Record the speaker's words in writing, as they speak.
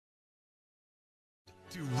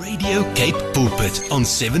To Radio Cape Pulpit on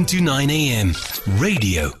 7 to 9 a.m.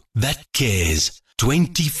 Radio that cares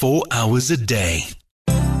 24 hours a day.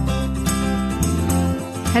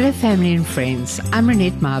 Hello family and friends, I'm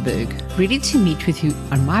Renette Marburg, ready to meet with you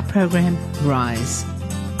on my program, Rise.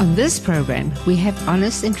 On this program, we have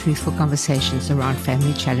honest and truthful conversations around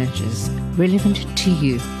family challenges relevant to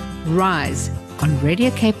you. Rise on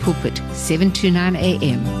Radio Cape Pulpit, 7 to 9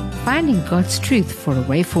 a.m. Finding God's truth for a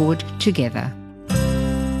way forward together.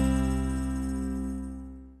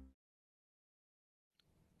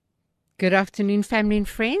 Good afternoon, family and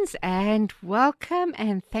friends, and welcome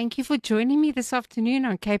and thank you for joining me this afternoon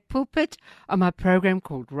on Cape Pulpit on my program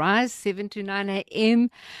called Rise, 7 to 9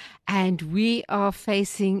 a.m. And we are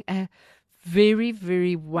facing a very,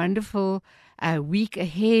 very wonderful week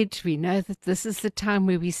ahead. We know that this is the time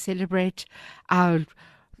where we celebrate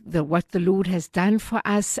what the Lord has done for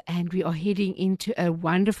us, and we are heading into a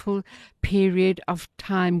wonderful period of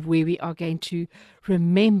time where we are going to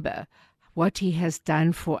remember what He has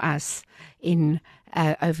done for us in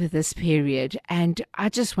over this period. And I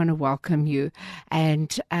just want to welcome you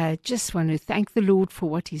and just want to thank the Lord for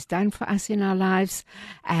what He's done for us in our lives.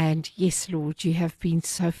 And yes, Lord, you have been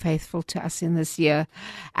so faithful to us in this year.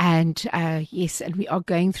 And yes, and we are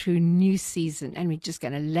going through a new season, and we're just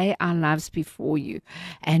going to lay our lives before you.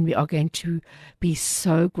 And we are going to be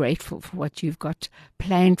so grateful for what you've got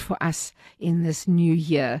planned for us in this new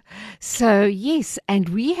year. So yes, and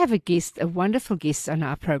we have a wonderful guest on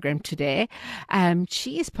our program today.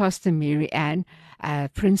 She is Pastor Mary Ann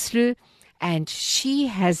Prinsloo, and she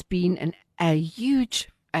has been a huge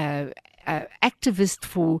activist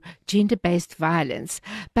for gender-based violence.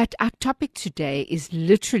 But our topic today is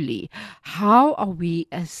literally, how are we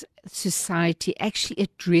as society actually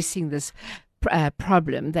addressing this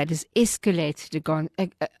problem that is escalated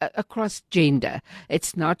across gender.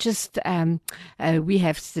 It's not just, we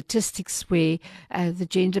have statistics where the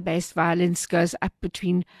gender-based violence goes up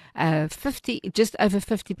between just over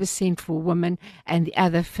 50% for women and the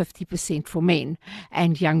other 50% for men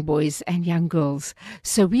and young boys and young girls.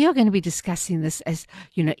 So we are going to be discussing this as,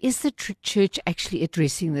 is the church actually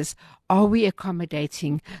addressing this? Are we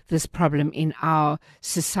accommodating this problem in our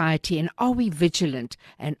society, and are we vigilant,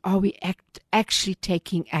 and are we actually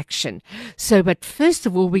taking action? So, but first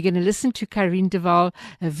of all, we're going to listen to Karine de Waal,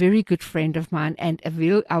 a very good friend of mine, and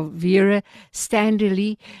Alvira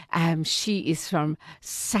Standerly. She is from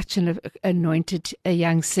such an anointed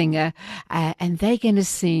young singer, and they're going to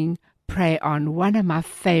sing Pray On, one of my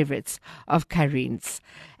favorites of Karine's,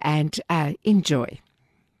 and enjoy.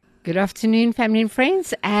 Good afternoon, family and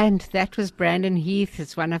friends, and that was Brandon Heath.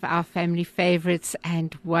 It's one of our family favorites,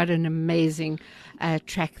 and what an amazing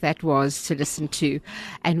track that was to listen to.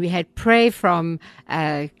 And we had Pray from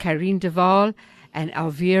Karine de Waal and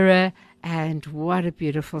Alvira, and what a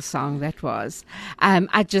beautiful song that was.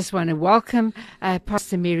 I just want to welcome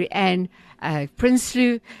Pastor Mary Ann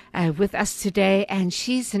Prinsloo with us today, and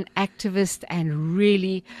she's an activist and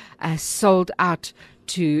really sold out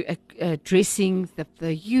to addressing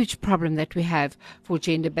the huge problem that we have for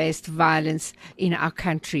gender-based violence in our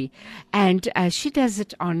country. And she does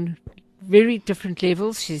it on very different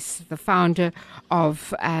levels. She's the founder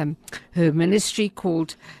of her ministry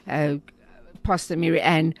called Pastor Mary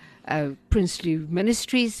Ann Prinsloo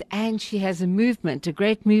Ministries, and she has a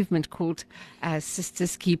great movement called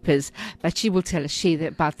Sisters Keepers, but she will share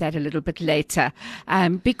about that a little bit later,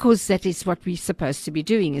 because that is what we're supposed to be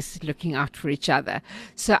doing, is looking out for each other.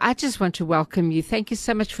 So I just want to welcome you. Thank you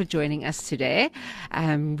so much for joining us today.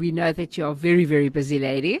 We know that you're a very, very busy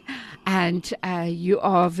lady, and you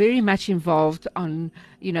are very much involved on,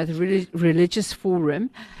 the religious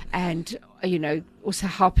forum, and, also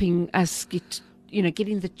helping us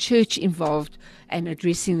getting the church involved and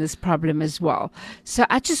addressing this problem as well. So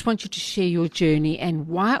I just want you to share your journey, and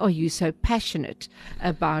why are you so passionate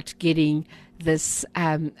about getting this,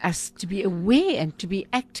 us to be aware and to be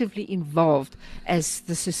actively involved as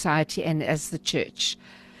the society and as the church.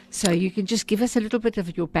 So you can just give us a little bit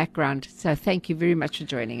of your background. So thank you very much for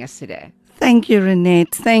joining us today. Thank you,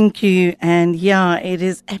 Renette. Thank you. And yeah, it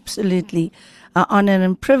is absolutely an honor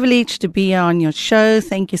and privilege to be on your show.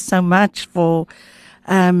 Thank you so much for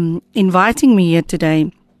inviting me here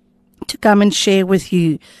today to come and share with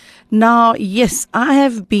you. Now, yes, I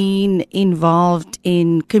have been involved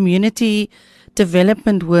in community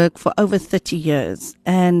development work for over 30 years,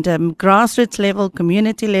 and grassroots level,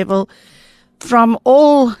 community level, from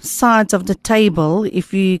all sides of the table,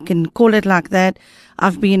 if you can call it like that.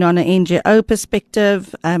 I've been on an NGO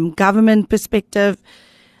perspective, government perspective,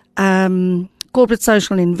 corporate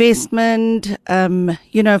social investment,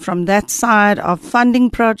 from that side of funding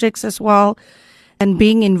projects as well. and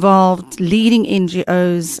being involved, leading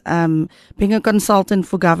NGOs, being a consultant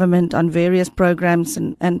for government on various programs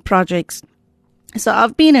and projects. So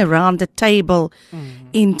I've been around the table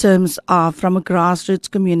in terms of from a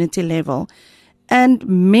grassroots community level. And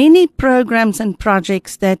many programs and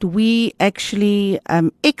projects that we actually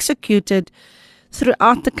executed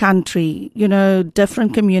throughout the country,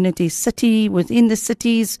 different communities, within the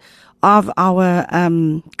cities of our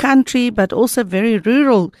country, but also very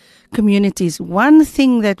rural communities. One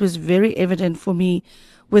thing that was very evident for me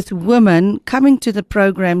with women coming to the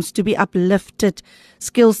programs to be uplifted,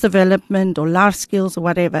 skills development or life skills or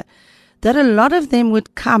whatever, that a lot of them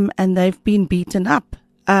would come and they've been beaten up.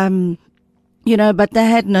 But they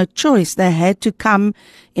had no choice. They had to come,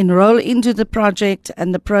 enroll into the project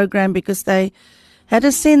and the program because they had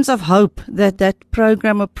a sense of hope that that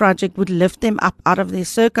program or project would lift them up out of their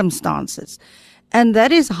circumstances. And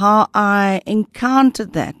that is how I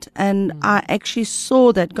encountered that. And I actually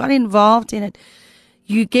saw that, got involved in it.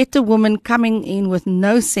 You get a woman coming in with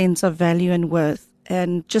no sense of value and worth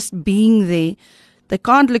and just being there. They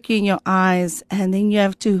can't look you in your eyes, and then you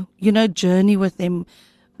have to, journey with them,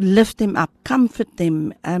 lift them up, comfort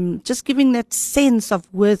them, just giving that sense of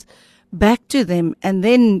worth back to them. And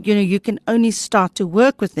then, you can only start to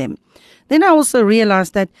work with them. Then I also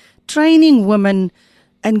realized that training women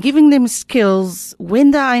and giving them skills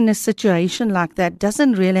when they're in a situation like that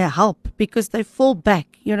doesn't really help because they fall back,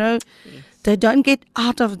 Yes. They don't get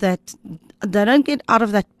out of that. They don't get out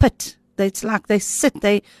of that pit. It's like they sit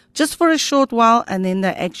there just for a short while and then they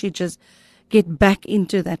actually just get back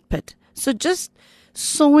into that pit. So just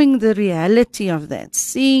sawing the reality of that,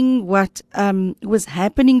 seeing what was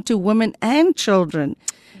happening to women and children,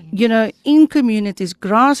 in communities,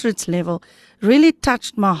 grassroots level, really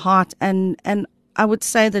touched my heart. And I would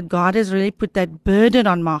say that God has really put that burden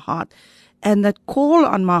on my heart and that call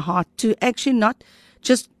on my heart to actually not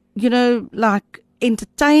just,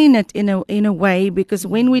 entertain it in a way, because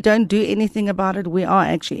when we don't do anything about it, we are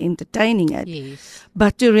actually entertaining it. Yes.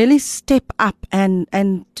 But to really step up and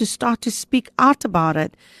to start to speak out about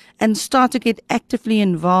it and start to get actively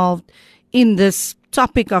involved in this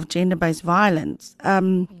topic of gender-based violence.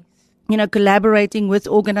 Collaborating with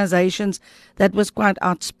organizations that was quite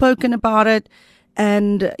outspoken about it.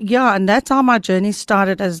 And that's how my journey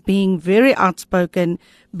started, as being very outspoken,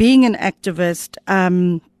 being an activist,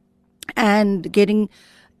 and getting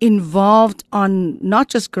involved on not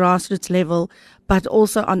just grassroots level, but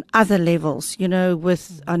also on other levels,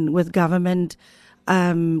 with government,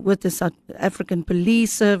 with the South African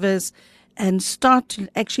Police Service, and start to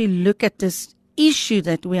actually look at this issue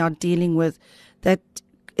that we are dealing with, that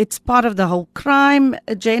it's part of the whole crime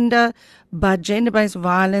agenda, but gender-based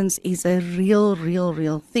violence is a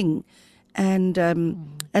real thing. And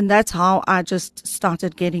that's how I just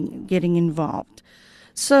started getting involved.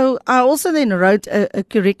 So I also then wrote a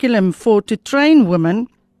curriculum to train women,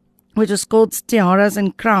 which is called Tiaras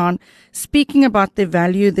and Crown, speaking about their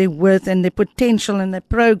value, their worth, and their potential, and their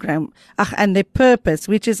program, and their purpose,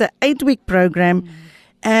 which is an 8-week program.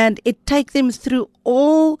 And it takes them through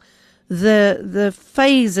all the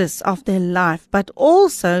phases of their life, but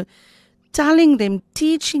also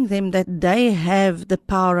teaching them that they have the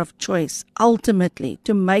power of choice, ultimately,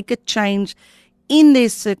 to make a change in their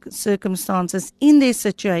circumstances, in their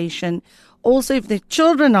situation, also if their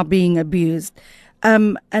children are being abused.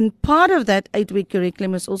 And part of that 8-week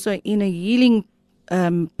curriculum is also in a healing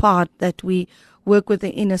part that we work with the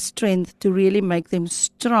inner strength to really make them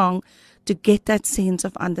strong, to get that sense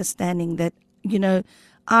of understanding that,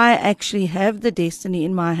 I actually have the destiny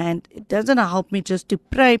in my hand. It doesn't help me just to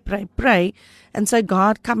pray, and say,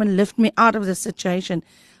 God, come and lift me out of the situation.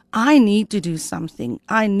 I need to do something.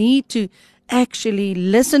 I need to actually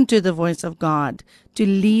listen to the voice of God to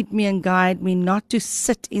lead me and guide me, not to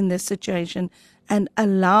sit in this situation and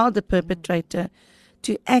allow the perpetrator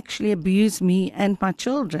to actually abuse me and my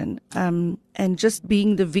children, and just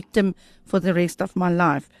being the victim for the rest of my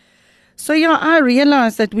life. So I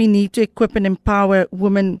realized that we need to equip and empower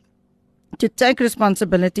women to take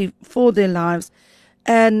responsibility for their lives,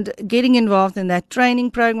 and getting involved in that training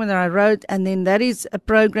program that I wrote. And then that is a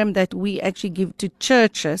program that we actually give to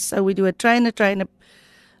churches. So we do a trainer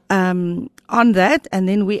on that, and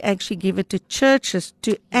then we actually give it to churches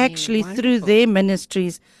to actually, through their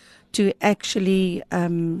ministries, to actually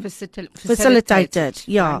facilitate it.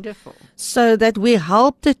 Yeah. Wonderful. So that we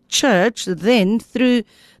help the church then through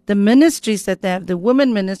the ministries that they have, the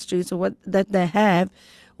women ministries or that they have,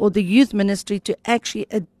 or the youth ministry, to actually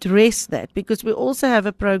address that. Because we also have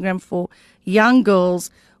a program for young girls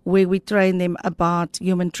where we train them about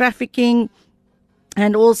human trafficking,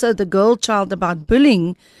 and also the girl child about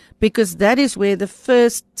bullying, because that is where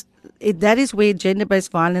that is where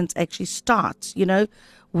gender-based violence actually starts,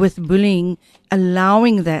 with bullying,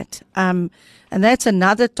 allowing that. And that's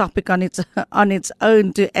another topic on its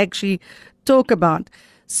own to actually talk about.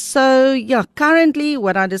 So, currently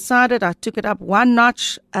what I decided, I took it up one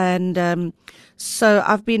notch, and so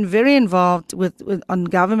I've been very involved with on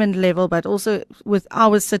government level, but also with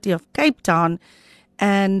our city of Cape Town,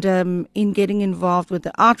 and in getting involved with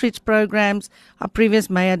the outreach programs. Our previous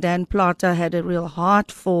mayor, Dan Plata, had a real heart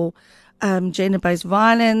for gender-based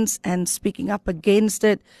violence and speaking up against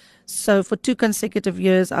it. So for 2 consecutive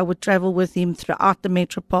years, I would travel with him throughout the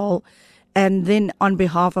metropole, and then on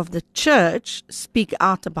behalf of the church, speak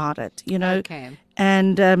out about it, Okay.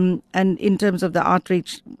 And in terms of the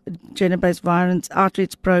outreach, gender-based violence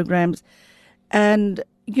outreach programs, and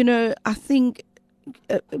I think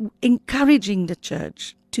encouraging the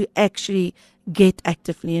church to actually get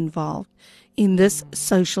actively involved in this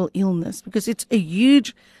social illness, because it's a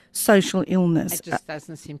huge social illness. It just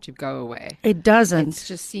doesn't seem to go away. It doesn't. It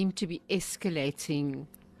just seems to be escalating,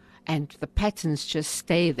 and the patterns just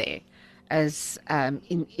stay there, as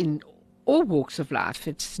in all walks of life.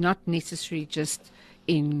 It's not necessarily just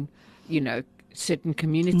in certain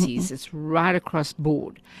communities. Mm-hmm. It's right across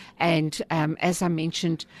board. And as I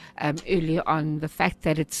mentioned earlier on, the fact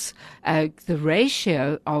that it's the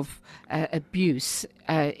ratio of abuse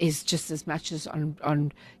is just as much as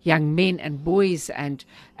on young men and boys and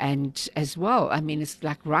as well. I mean, it's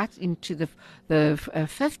like right into the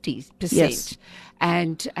 50%. Yes.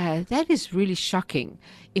 And that is really shocking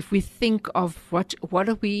if we think of what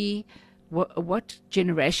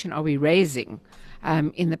generation are we raising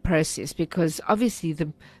in the process, because obviously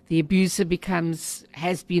the abuser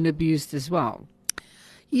has been abused as well.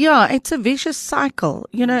 Yeah, it's a vicious cycle.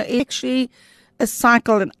 It's actually a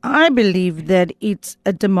cycle, and I believe that it's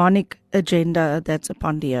a demonic agenda that's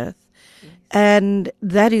upon the earth. Yes. And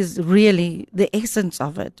that is really the essence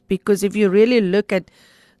of it, because if you really look at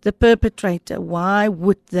the perpetrator, why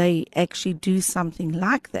would they actually do something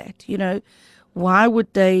like that? Why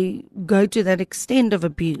would they go to that extent of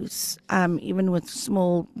abuse, even with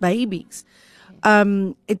small babies?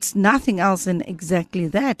 It's nothing else than exactly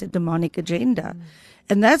that, a demonic agenda.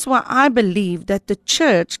 And that's why I believe that the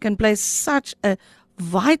church can play such a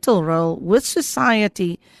vital role with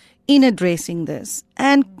society in addressing this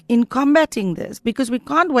and in combating this, because we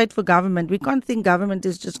can't wait for government. We can't think government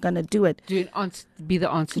is just going to do it. Be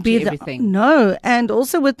the answer to everything. No, and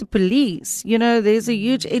also with the police. There's a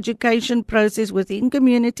huge education process within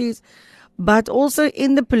communities, but also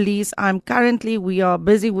in the police. We are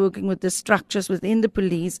busy working with the structures within the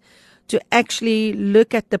police to actually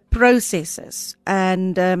look at the processes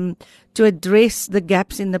and to address the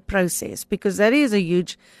gaps in the process, because that is a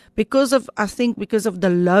huge, because of the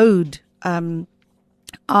load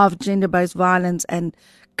of gender-based violence and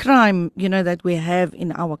crime, that we have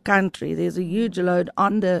in our country. There's a huge load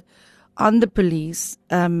on the police.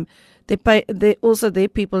 Their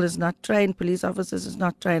people is not trained, police officers is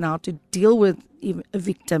not trained how to deal with a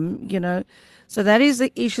victim, So that is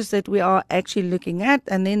the issues that we are actually looking at.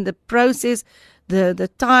 And then the process, the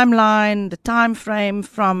timeline, the time frame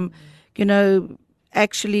from,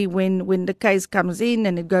 actually when the case comes in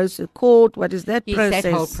and it goes to court, what is that process?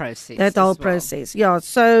 That whole process. That whole process, yeah.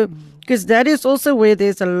 So, because that is also where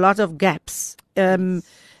there's a lot of gaps. But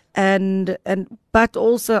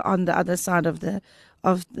also on the other side of the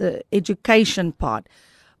education part.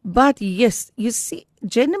 But yes, you see,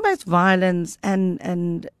 gender-based violence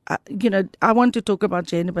and I want to talk about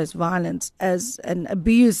gender-based violence as an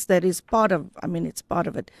abuse that is it's part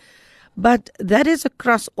of it. But that is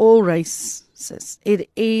across all races. It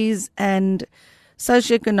is, and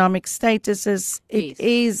socioeconomic statuses. It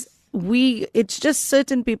is. It's just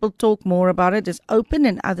certain people talk more about it. It's open,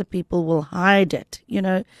 and other people will hide it,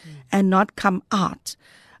 and not come out.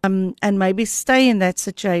 And maybe stay in that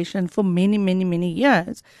situation for many, many, many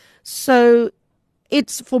years. So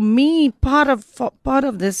it's, for me, part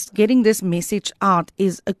of this, getting this message out,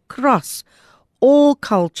 is across all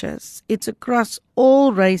cultures. It's across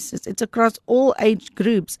all races. It's across all age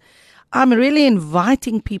groups. I'm really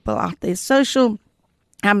inviting people out there, social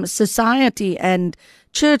society and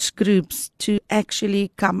church groups, to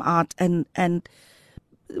actually come out and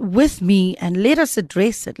with me, and let us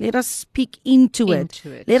address it. Let us speak into it.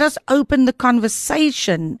 Let us open the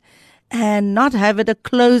conversation, and not have it a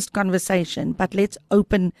closed conversation, but let's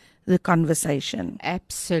open the conversation.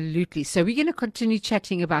 Absolutely. So we're going to continue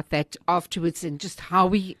chatting about that afterwards, and just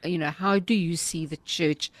how how do you see the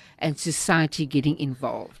church and society getting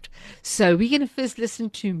involved? So we're going to first listen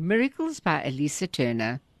to Miracles by Elisa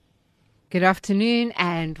Turner. Good afternoon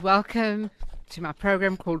and welcome to my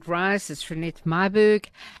program called Rise. It's Renette Myberg,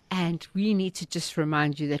 and we need to just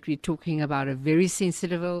remind you that we're talking about a very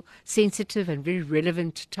sensitive and very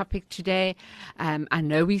relevant topic today. I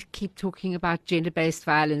know we keep talking about gender-based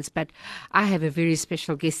violence, but I have a very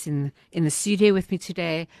special guest in the studio with me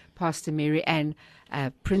today, Pastor Mary Ann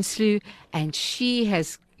Prinsloo, and she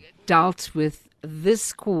has dealt with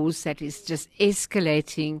this cause that is just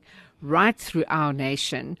escalating right through our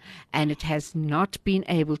nation, and it has not been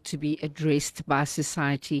able to be addressed by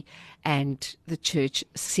society and the church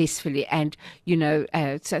successfully. And,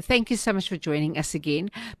 so thank you so much for joining us again.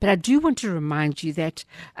 But I do want to remind you that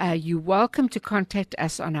you're welcome to contact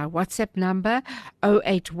us on our WhatsApp number,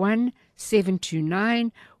 081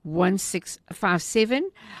 729 1657.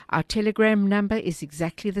 Our Telegram number is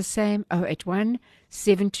exactly the same, 081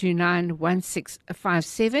 729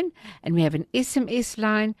 1657, and we have an SMS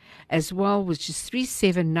line as well, which is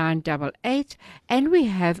 37988, and we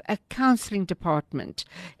have a counseling department.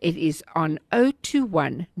 It is on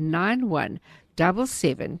 021 91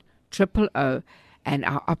 77 000, and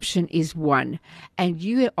our option is 1. And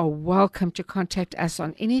you are welcome to contact us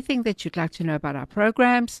on anything that you'd like to know about our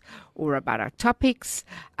programs or about our topics,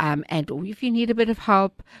 or if you need a bit of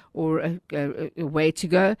help or a way to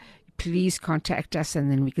go, please contact us,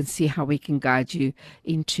 and then we can see how we can guide you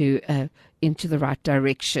into the right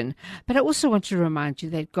direction. But I also want to remind you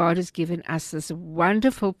that God has given us this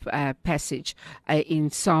wonderful passage in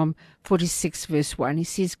Psalm 46, verse 1. He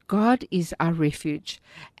says, God is our refuge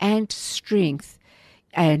and strength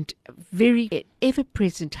and very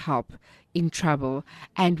ever-present help in trouble.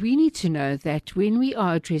 And we need to know that when we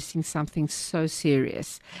are addressing something so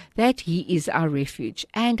serious, that He is our refuge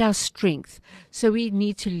and our strength. So we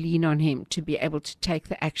need to lean on Him to be able to take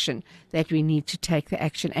the action that we need to take the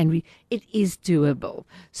action, and it is doable.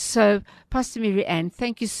 So, Pastor Mary Ann,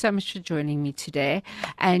 thank you so much for joining me today,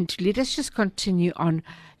 and let us just continue on.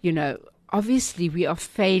 Obviously we are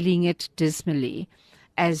failing it dismally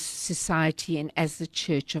as society and as the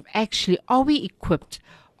church. Of actually, are we equipped?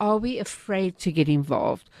 Are we afraid to get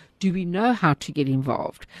involved? Do we know how to get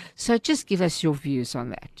involved? So just give us your views on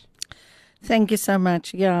that. Thank you so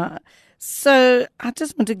much. Yeah. So I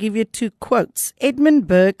just want to give you 2 quotes. Edmund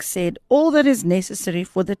Burke said, all that is necessary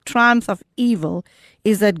for the triumph of evil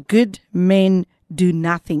is that good men do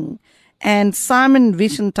nothing. And Simon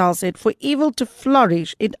Wiesenthal said, for evil to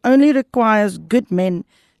flourish, it only requires good men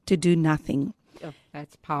to do nothing. Oh,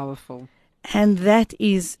 that's powerful. And that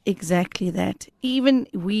is exactly that. Even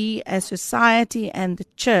we as society and the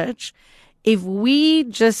church, if we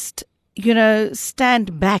just,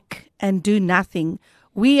 stand back and do nothing,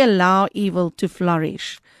 we allow evil to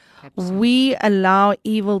flourish. Absolutely. We allow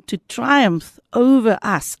evil to triumph over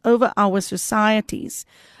us, over our societies,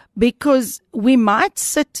 because we might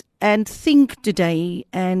sit and think today,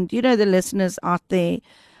 and, the listeners out there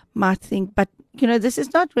might think, but this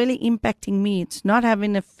is not really impacting me. It's not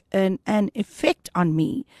having an effect on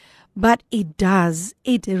me. But it does.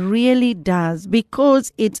 It really does.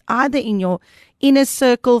 Because it's either in your inner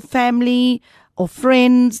circle, family, or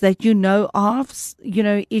friends that you know of,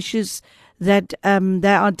 issues that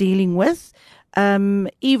they are dealing with.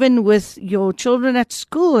 Even with your children at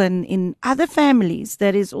school and in other families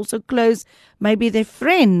that is also close, maybe their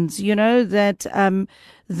friends,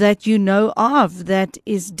 that you know of that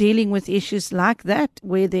is dealing with issues like that,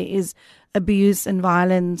 where there is abuse and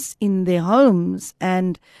violence in their homes,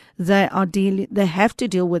 and they have to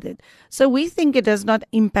deal with it. So we think it does not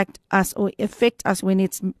impact us or affect us when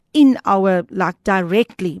it's in our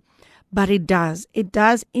directly. But it does. It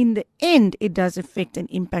does. In the end, it does affect and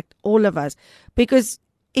impact all of us, because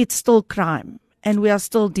it's still crime and we are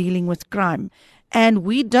still dealing with crime, and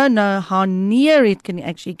we don't know how near it can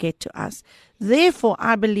actually get to us. Therefore,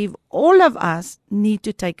 I believe all of us need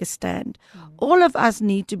to take a stand. All of us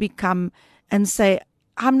need to become and say,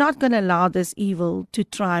 I'm not going to allow this evil to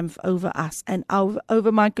triumph over us and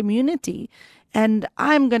over my community. And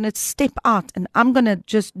I'm going to step out and I'm going to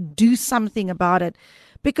just do something about it.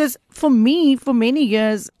 Because for me, for many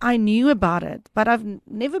years, I knew about it, but I've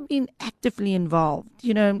never been actively involved,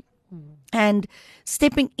 and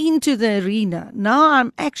stepping into the arena. Now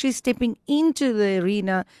I'm actually stepping into the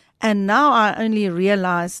arena, and now I only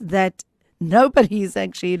realize that nobody is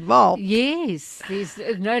actually involved. Yes, there's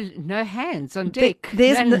no hands on deck.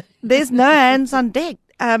 There's no hands on deck.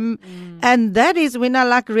 And that is when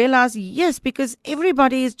I realize, yes, because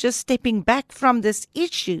everybody is just stepping back from this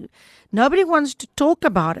issue. Nobody wants to talk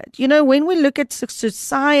about it. When we look at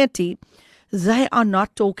society, they are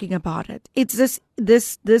not talking about it. It's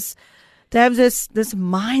this They have this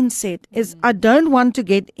mindset is, I don't want to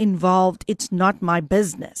get involved. It's not my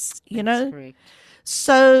business, That's correct.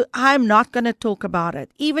 So I'm not going to talk about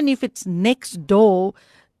it. Even if it's next door,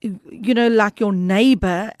 like your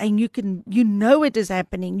neighbor, and you know it is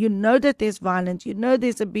happening. You know that there's violence. You know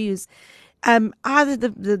there's abuse. Either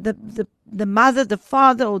the mother, the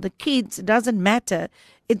father, or the kids, it doesn't matter.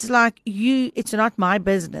 It's like it's not my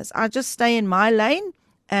business. I just stay in my lane,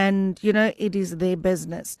 and it is their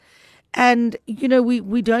business. And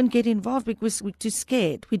we don't get involved because we're too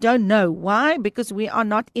scared. We don't know why, because we are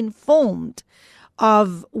not informed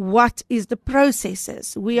of what is the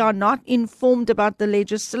processes. We are not informed about the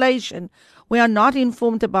legislation. We are not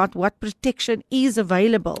informed about what protection is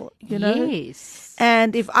available, Yes.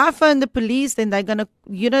 And if I phone the police, then they're going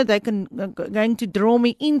to draw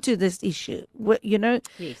me into this issue,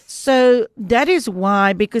 Yes. So that is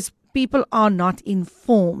why, because people are not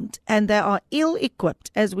informed and they are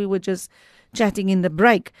ill-equipped, as we were just chatting in the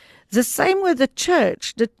break. The same with the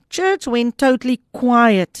church. The church went totally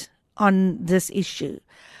quiet on this issue.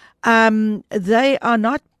 They are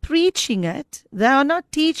not preaching it. They are not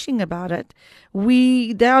teaching about it.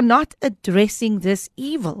 They are not addressing this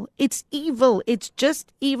evil. It's evil. It's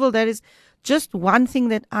just evil. That is just one thing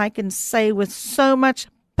that I can say with so much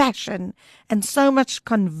passion and so much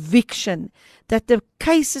conviction, that the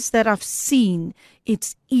cases that I've seen,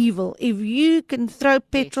 it's evil. If you can throw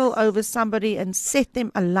petrol over somebody and set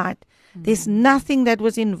them alight, there's nothing that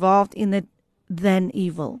was involved in it than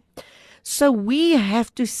evil. So we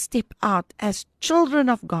have to step out as children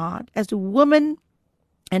of God, as women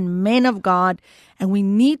and men of God, and we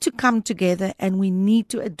need to come together and we need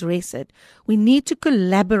to address it. We need to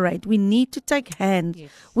collaborate. We need to take hands.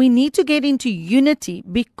 Yes. We need to get into unity.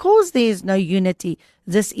 Because there is no unity,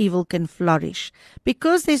 this evil can flourish.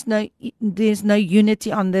 Because there's no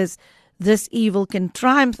unity on this evil can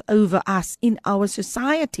triumph over us in our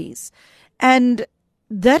societies. And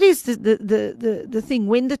that is the thing.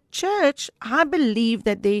 When the church, I believe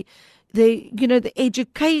that the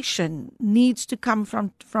education needs to come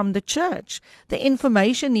from the church. The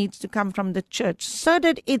information needs to come from the church, so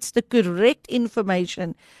that it's the correct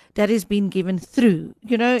information that is being given through.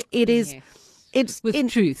 It is, Yes. it's With in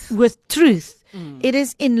truth. With truth. It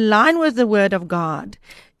is in line with the word of God.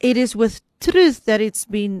 It is with truth that it's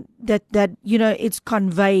been, that it's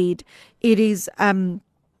conveyed. It is,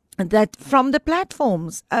 that from the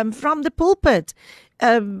platforms, from the pulpit,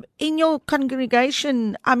 in your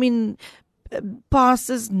congregation.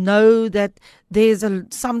 Pastors know that there's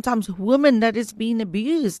sometimes women that is being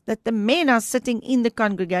abused, that the men are sitting in the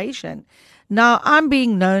congregation. Now, I'm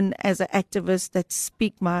being known as an activist that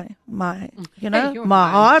speak my Your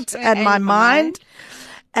my heart mind. and my mind.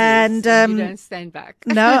 And Yes, you don't stand back.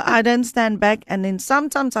 no, I don't stand back. And then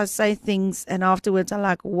sometimes I say things and afterwards I'm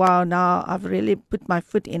like, wow, now I've really put my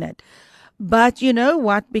foot in it. But you know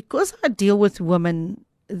what? Because I deal with women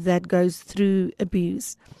that goes through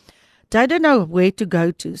abuse, they don't know where to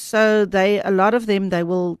go to. So a lot of them, they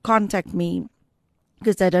will contact me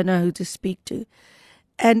because they don't know who to speak to.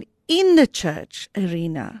 And in the church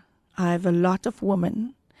arena, I have a lot of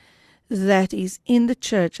women that is in the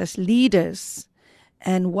church as leaders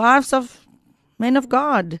and wives of men of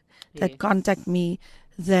God that Yes. contact me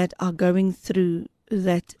that are going through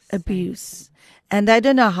that abuse. And they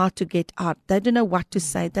don't know how to get out. They don't know what to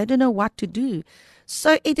say. They don't know what to do.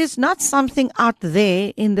 So it is not something out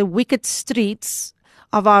there in the wicked streets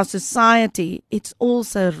of our society. It's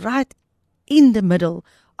also right in the middle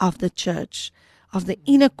of the church, of the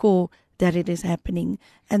inner core, that it is happening.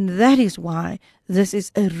 And that is why this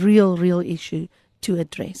is a real issue to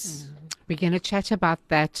address. We're going to chat about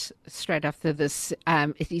that straight after this.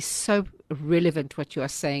 It is so relevant what you are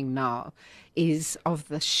saying now, is of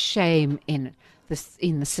the shame in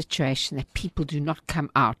the situation that people do not come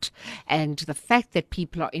out, and the fact that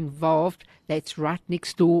people are involved, that's right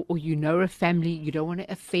next door, or a family, you don't want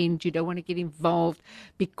to offend, you don't want to get involved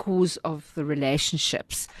because of the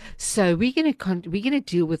relationships. So we're going to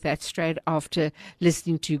deal with that straight after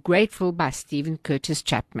listening to Grateful by Stephen Curtis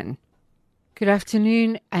Chapman. Good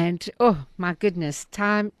afternoon, and oh my goodness,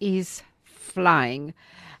 time is flying.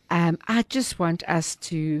 I just want us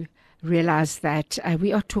to realize that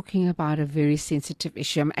we are talking about a very sensitive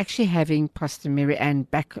issue. I'm actually having Pastor Mary Ann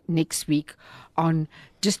back next week on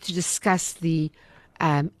just to discuss the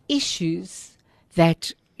issues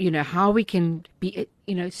that, how we can be,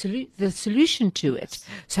 the solution to it.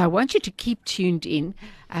 So I want you to keep tuned in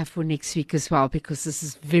for next week as well, because this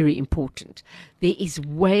is very important. There is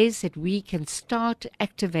ways that we can start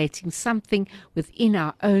activating something within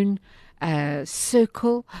our own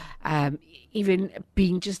circle, even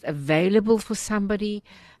being just available for somebody.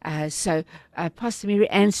 So Pastor Mary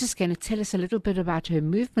Ann's just going to tell us a little bit about her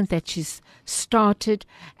movement that she's started,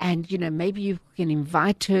 and maybe you can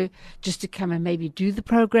invite her just to come and maybe do the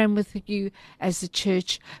program with you as a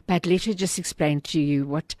church, but let her just explain to you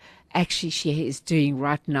what actually she is doing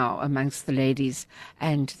right now amongst the ladies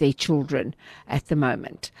and their children at the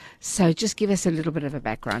moment. So just give us a little bit of a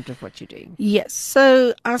background of what you're doing. Yes.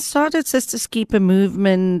 So I started Sisters Keeper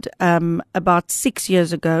movement about 6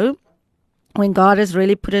 years ago, when God has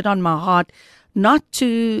really put it on my heart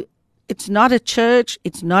it's not a church,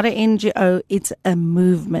 it's not an NGO, it's a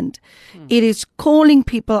movement. It is calling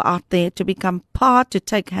people out there to become part, to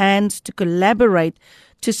take hands, to collaborate,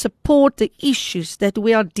 to support the issues that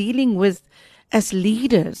we are dealing with as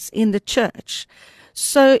leaders in the church.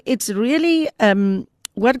 So it's really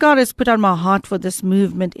what God has put on my heart for this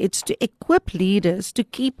movement. It's to equip leaders to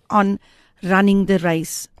keep on running the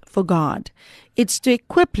race for God. It's to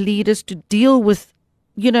equip leaders to deal with,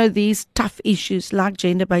 these tough issues like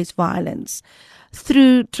gender-based violence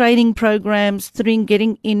through training programs, through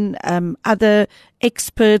getting in other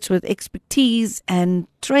experts with expertise and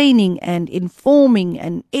training and informing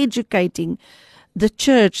and educating the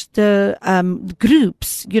church, the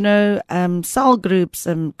groups, cell groups,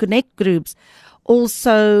 connect groups,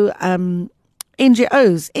 also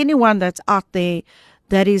NGOs, anyone that's out there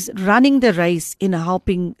that is running the race in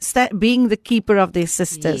helping, being the keeper of their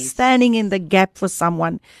sisters, standing in the gap for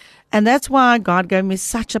someone. And that's why God gave me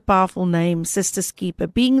such a powerful name, Sisters Keeper,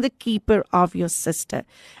 being the keeper of your sister.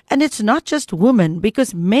 And it's not just women,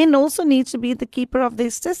 because men also need to be the keeper of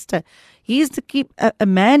their sister. A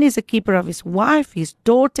man is a keeper of his wife, his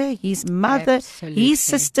daughter, his mother, his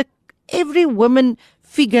sister, every woman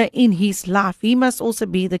figure in his life. He must also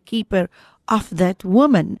be the keeper of that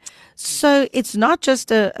woman. So it's not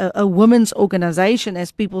just a women's organization,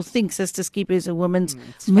 as people think Sisters Keeper is a women's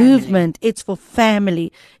movement. It's for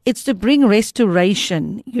family. It's to bring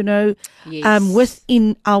restoration,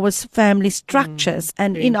 within our family structures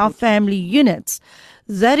and in our family units.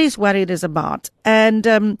 That is what it is about.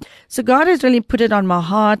 And so God has really put it on my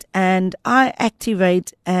heart, and I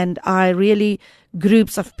activate and I really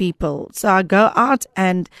groups of people. So I go out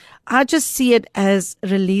and I just see it as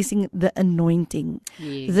releasing the anointing.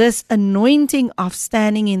 This anointing of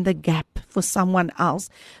standing in the gap for someone else.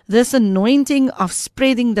 This anointing of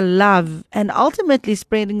spreading the love and ultimately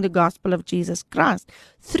spreading the gospel of Jesus Christ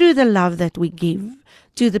through the love that we give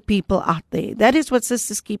to the people out there. That is what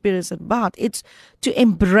Sisters Keeper is about. It's to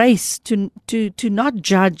embrace, to not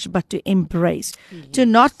judge, but to embrace, to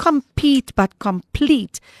not compete, but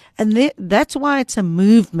complete. And that's why it's a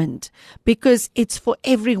movement, because it's for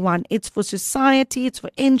everyone. It's for society, it's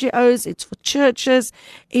for NGOs, it's for churches.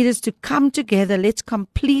 It is to come together. Let's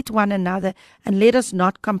complete one another, and let us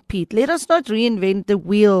not compete. Let us not reinvent the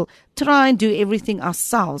wheel, try and do everything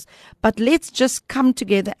ourselves, but let's just come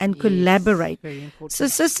together and collaborate. So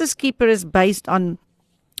Sisters Keeper is based on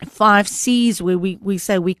 5 C's, where we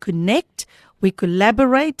say we connect, we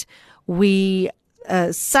collaborate, we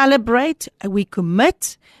celebrate, we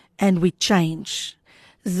commit, and we change.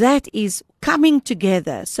 That is coming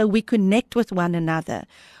together. So we connect with one another.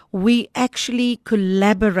 We actually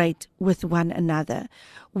collaborate with one another.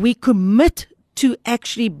 We commit to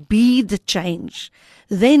actually be the change.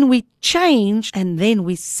 Then we change, and then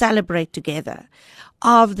we celebrate together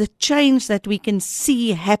of the change that we can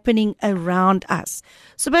see happening around us.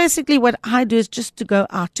 So basically what I do is just to go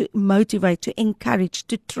out to motivate, to encourage,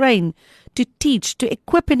 to train, to teach, to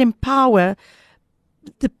equip and empower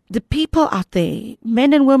the people out there,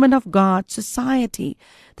 men and women of God, society,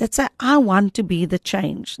 that say, I want to be the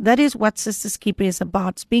change. That is what Sisters Keeper is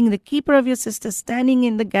about. It's being the keeper of your sister, standing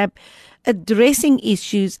in the gap, addressing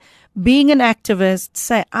issues, being an activist,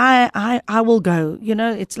 say, I will go.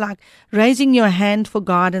 It's like raising your hand for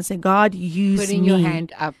God and say, God, use me. Putting your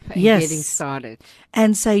hand up and getting started.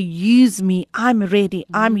 And say, use me. I'm ready.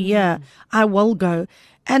 I'm here. I will go.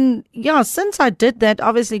 And since I did that,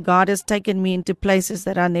 obviously God has taken me into places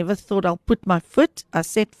that I never thought I'll put my foot. I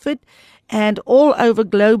set foot, and all over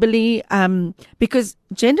globally, because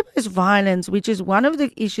gender-based violence, which is one of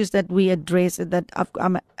the issues that we address, that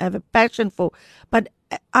I have a passion for, but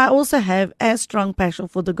I also have a strong passion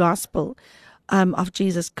for the gospel of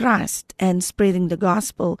Jesus Christ and spreading the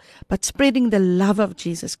gospel, but spreading the love of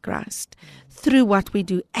Jesus Christ through what we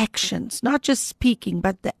do, actions, not just speaking,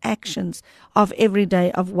 but the actions of every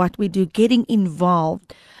day of what we do, getting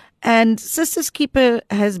involved. And Sister's Keeper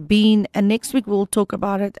has been, and next week we'll talk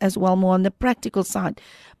about it as well, more on the practical side,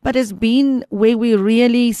 but has been where we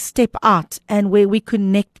really step out and where we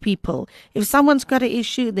connect people. If someone's got an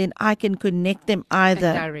issue, then I can connect them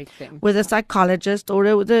either direct them with a psychologist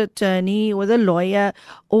or with an attorney or with a lawyer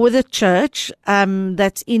or with a church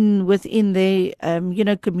that's within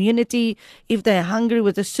the community. If they're hungry,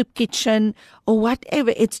 with a soup kitchen or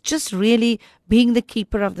whatever. It's just really being the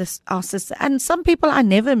keeper of our sister. And some people I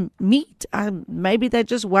never meet. Maybe they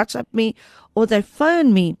just WhatsApp me or they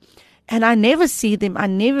phone me. And I never see them, I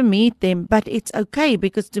never meet them, but it's okay,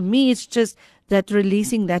 because to me it's just that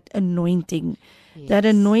releasing that anointing, that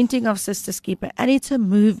anointing of Sister's Keeper. And it's a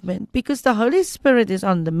movement, because the Holy Spirit is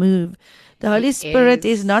on the move. The Holy Spirit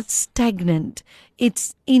is not stagnant,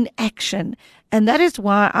 it's in action. And that is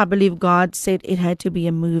why I believe God said it had to be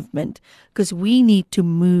a movement, because we need to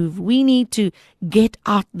move. We need to get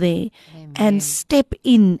out there and step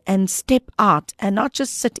in and step out and not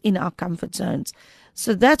just sit in our comfort zones.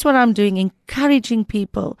 So that's what I'm doing, encouraging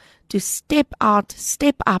people to step out,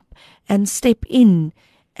 step up, and step in,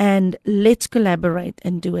 and let's collaborate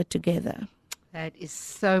and do it together. That is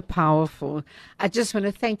so powerful. I just want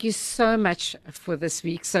to thank you so much for this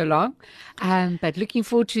week so long, but looking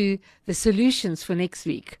forward to the solutions for next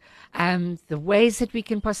week, the ways that we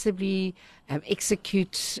can possibly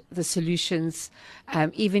execute the solutions,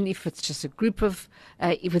 even if it's just a group of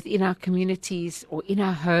within our communities or in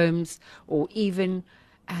our homes, or even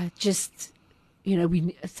just,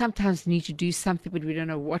 we sometimes need to do something, but we don't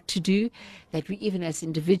know what to do, that we even as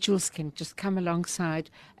individuals can just come alongside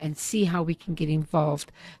and see how we can get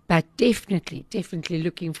involved. But definitely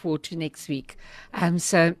looking forward to next week.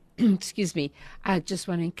 So, excuse me, I just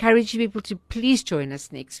want to encourage people to please join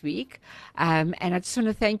us next week. And I just want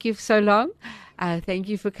to thank you for so long. Thank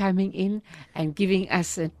you for coming in and giving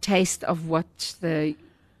us a taste of what the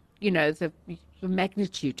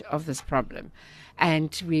magnitude of this problem.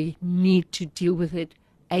 And we need to deal with it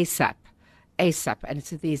ASAP. And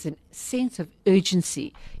so there's a sense of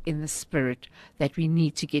urgency in the spirit that we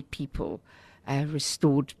need to get people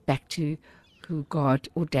restored back to who God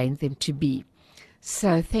ordained them to be.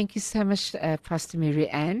 So thank you so much, Pastor Mary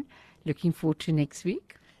Ann. Looking forward to next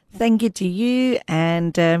week. Thank you to you.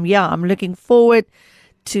 And I'm looking forward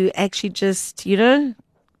to actually just,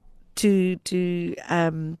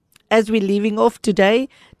 as we're leaving off today,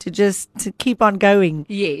 to keep on going.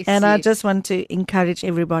 Yes. And I just want to encourage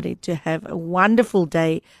everybody to have a wonderful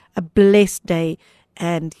day, a blessed day,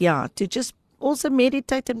 and to just also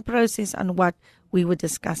meditate and process on what we were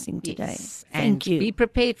discussing today. Yes. Thank you. Be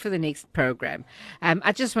prepared for the next program.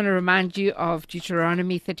 I just want to remind you of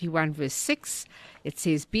Deuteronomy 31 verse 6. It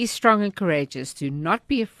says, "Be strong and courageous. Do not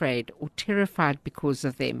be afraid or terrified because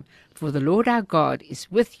of them. For the Lord our God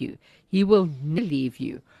is with you. He will never leave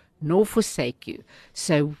you nor forsake you."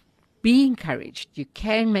 So be encouraged. You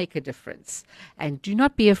can make a difference. And do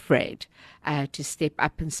not be afraid to step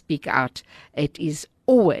up and speak out. It is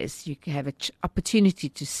always, you have an opportunity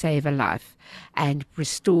to save a life and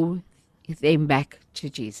restore them back to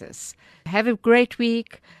Jesus. Have a great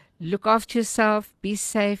week. Look after yourself. Be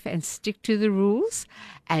safe and stick to the rules.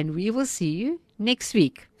 And we will see you next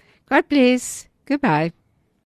week. God bless. Goodbye.